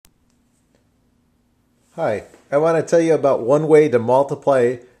Hi, I want to tell you about one way to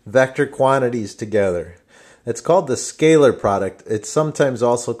multiply vector quantities together. It's called the scalar product. It's sometimes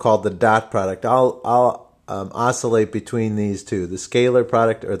also called the dot product. I'll oscillate between these two, the scalar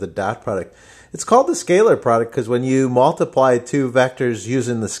product or the dot product. It's called the scalar product because when you multiply two vectors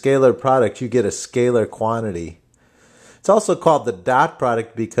using the scalar product, you get a scalar quantity. It's also called the dot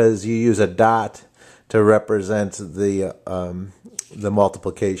product because you use a dot to represent the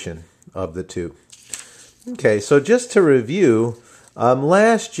multiplication of the two. Okay, so just to review,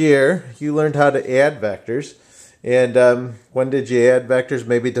 last year you learned how to add vectors. And when did you add vectors?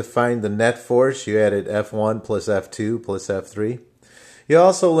 Maybe to find the net force, you added F1 plus F2 plus F3. You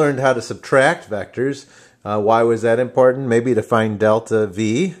also learned how to subtract vectors. Why was that important? Maybe to find delta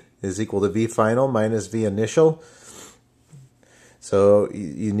V is equal to V final minus V initial. So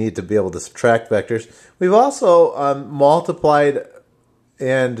you need to be able to subtract vectors. We've also multiplied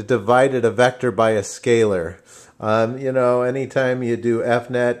and divided a vector by a scalar. Anytime you do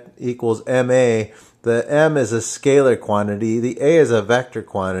F net equals MA, the M is a scalar quantity, the A is a vector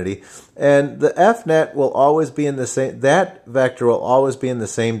quantity, and the F net will always be in the same, that vector will always be in the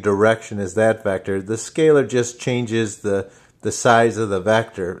same direction as that vector. The scalar just changes the size of the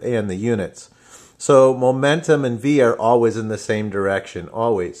vector and the units. So momentum and V are always in the same direction,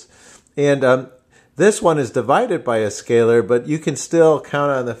 always. And this one is divided by a scalar, but you can still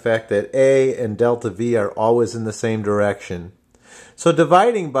count on the fact that A and delta V are always in the same direction. So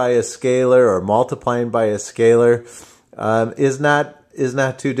dividing by a scalar or multiplying by a scalar is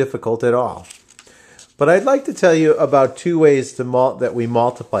not too difficult at all. But I'd like to tell you about two ways that we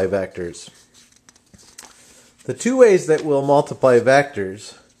multiply vectors. The two ways that we'll multiply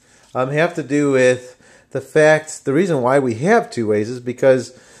vectors have to do with the reason why we have two ways is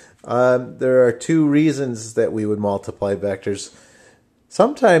because there are two reasons that we would multiply vectors.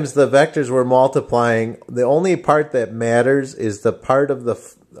 Sometimes the vectors we're multiplying, the only part that matters is the part of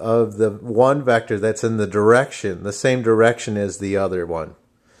the one vector that's in the same direction as the other one.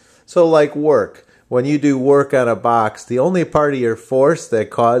 So like work. When you do work on a box, the only part of your force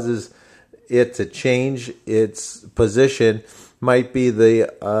that causes it to change its position might be the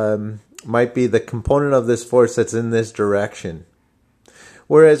component of this force that's in this direction.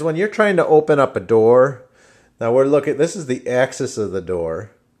 Whereas when you're trying to open up a door, now this is the axis of the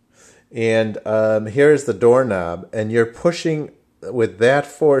door, and here's the doorknob, and you're pushing with that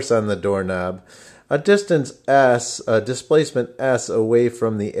force on the doorknob a distance S, a displacement S away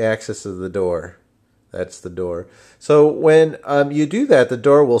from the axis of the door. That's the door. So when you do that, the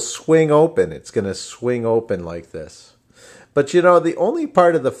door will swing open. It's going to swing open like this. But the only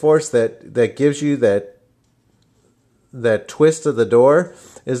part of the force that gives you that twist of the door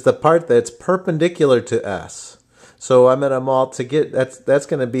is the part that's perpendicular to S. So I'm going to that's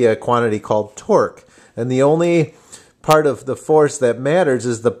going to be a quantity called torque. And the only part of the force that matters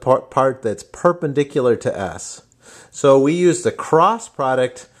is the part that's perpendicular to S. So we use the cross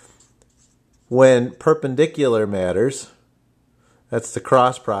product when perpendicular matters. That's the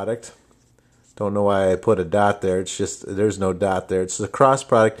cross product. Don't know why I put a dot there. It's just there's no dot there. It's the cross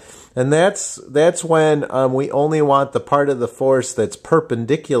product, and that's when we only want the part of the force that's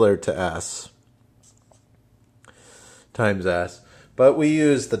perpendicular to S times S. But we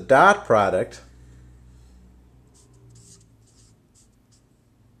use the dot product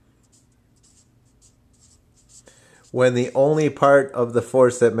when the only part of the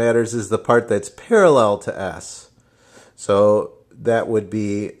force that matters is the part that's parallel to S. So that would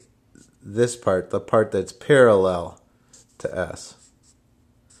be this part, the part that's parallel to S.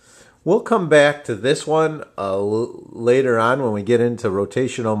 We'll come back to this one later on when we get into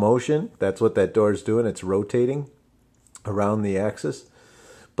rotational motion. That's what that door is doing. It's rotating around the axis.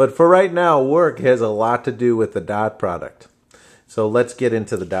 But for right now, work has a lot to do with the dot product. So let's get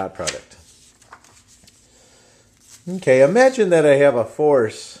into the dot product. Okay, imagine that I have a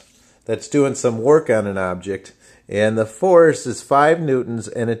force that's doing some work on an object, and the force is 5 newtons,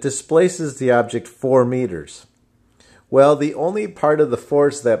 and it displaces the object 4 meters. Well, the only part of the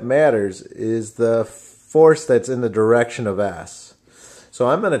force that matters is the force that's in the direction of S. So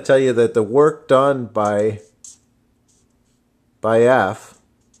I'm going to tell you that the work done by F,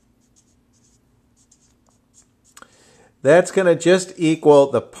 that's going to just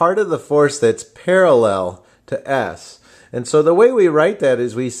equal the part of the force that's parallel to S. And so the way we write that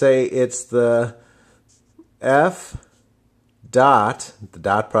is we say it's the F dot, the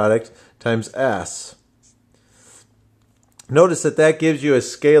dot product, times S. Notice that gives you a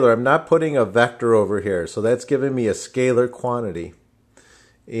scalar. I'm not putting a vector over here, so that's giving me a scalar quantity.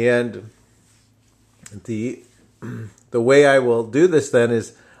 And the way I will do this then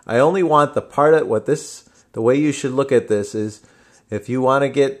is I only want the part of what this, the way you should look at this is, if you want to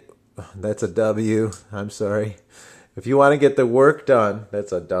get, that's a W, I'm sorry. If you want to get the work done,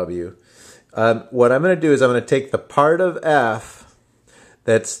 that's a W. What I'm going to do is I'm going to take the part of F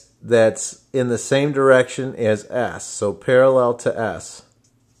that's in the same direction as S, so parallel to S.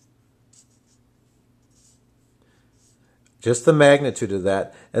 Just the magnitude of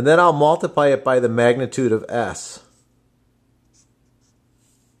that. And then I'll multiply it by the magnitude of S.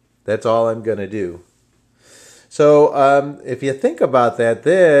 That's all I'm going to do. So if you think about that,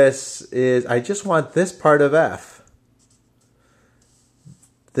 this is, I just want this part of F.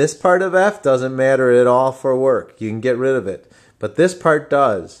 This part of F doesn't matter at all for work. You can get rid of it. But this part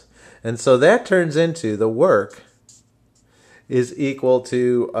does. And so that turns into the work is equal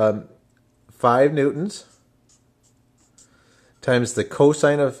to 5 newtons times the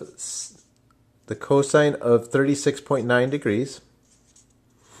cosine of 36.9 degrees.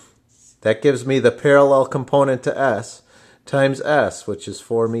 That gives me the parallel component to S times S, which is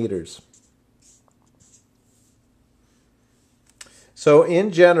 4 meters. So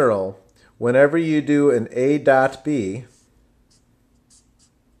in general, whenever you do an A dot B,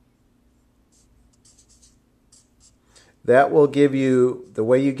 that will give you, the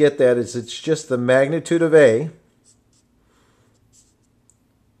way you get that is it's just the magnitude of A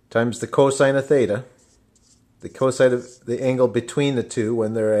times the cosine of theta, the cosine of the angle between the two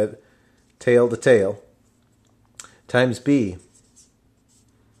when they're at tail to tail, times B.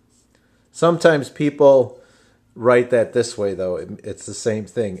 Sometimes people write that this way, though. It's the same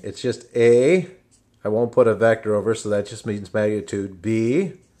thing. It's just A, I won't put a vector over, so that just means magnitude,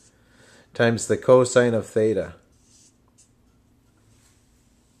 B times the cosine of theta.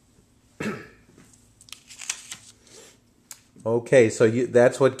 Okay, so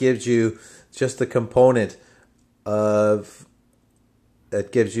that's what gives you just the component of,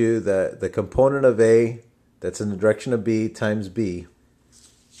 that gives you the component of A that's in the direction of B times B.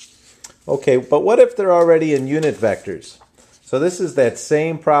 Okay, but what if they're already in unit vectors? So this is that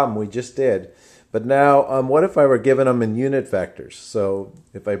same problem we just did, but now what if I were given them in unit vectors? So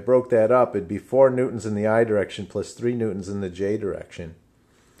if I broke that up, it'd be 4 newtons in the I direction plus 3 newtons in the J direction.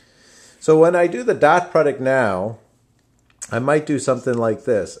 So when I do the dot product now, I might do something like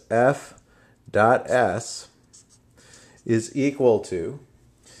this. F dot S is equal to,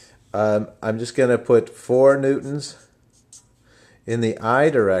 I'm just going to put 4 newtons in the I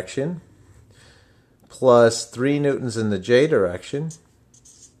direction plus 3 newtons in the J direction,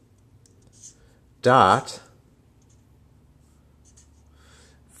 dot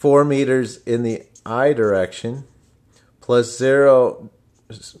 4 meters in the I direction plus 0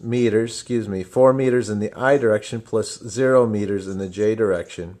 meters, 4 meters in the I direction plus 0 meters in the J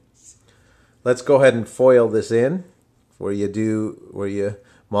direction. Let's go ahead and FOIL this in, where you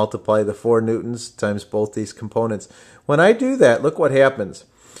multiply the 4 newtons times both these components. When I do that, look what happens.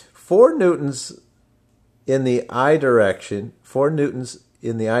 4 newtons in the I direction, 4 newtons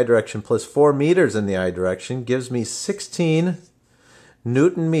in the I direction plus 4 meters in the I direction gives me 16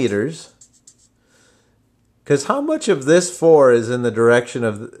 Newton meters. Because how much of this 4 is in the direction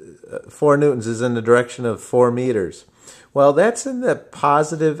of 4 newtons is in the direction of 4 meters? Well, that's in the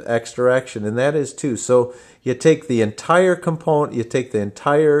positive x direction, and that is 2. So you take the entire component, you take the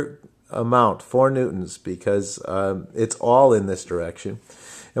entire amount, 4 newtons, because it's all in this direction.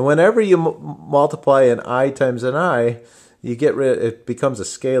 And whenever you multiply an I times an I, you get rid, it becomes a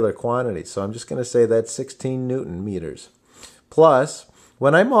scalar quantity. So I'm just going to say that's 16 Newton meters. Plus,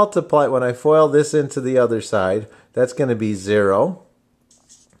 when I FOIL this into the other side, that's going to be 0.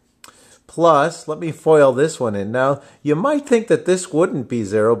 Plus, let me FOIL this one in. Now, you might think that this wouldn't be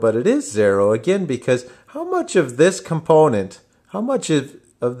 0, but it is 0, again, because how much of this component, how much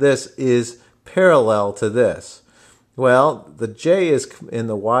of this is parallel to this? Well, the J is in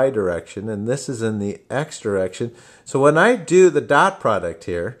the Y direction, and this is in the X direction. So when I do the dot product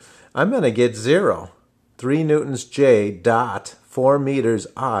here, I'm going to get 0. 3 newtons J dot 4 meters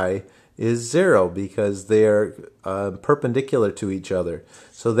I is 0 because they're perpendicular to each other.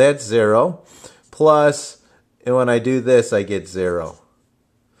 So that's 0. Plus, and when I do this, I get 0.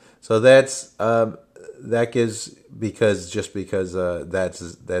 So that's that gives because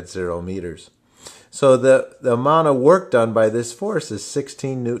that's 0 meters. So the amount of work done by this force is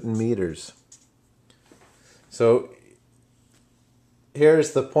 16 Newton meters. So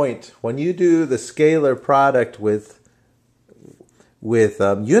here's the point. When you do the scalar product with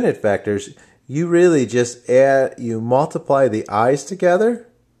unit vectors, you really just you multiply the i's together,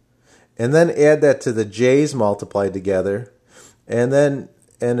 and then add that to the j's multiplied together, and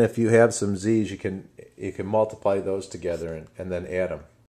if you have some z's, you can multiply those together and then add them.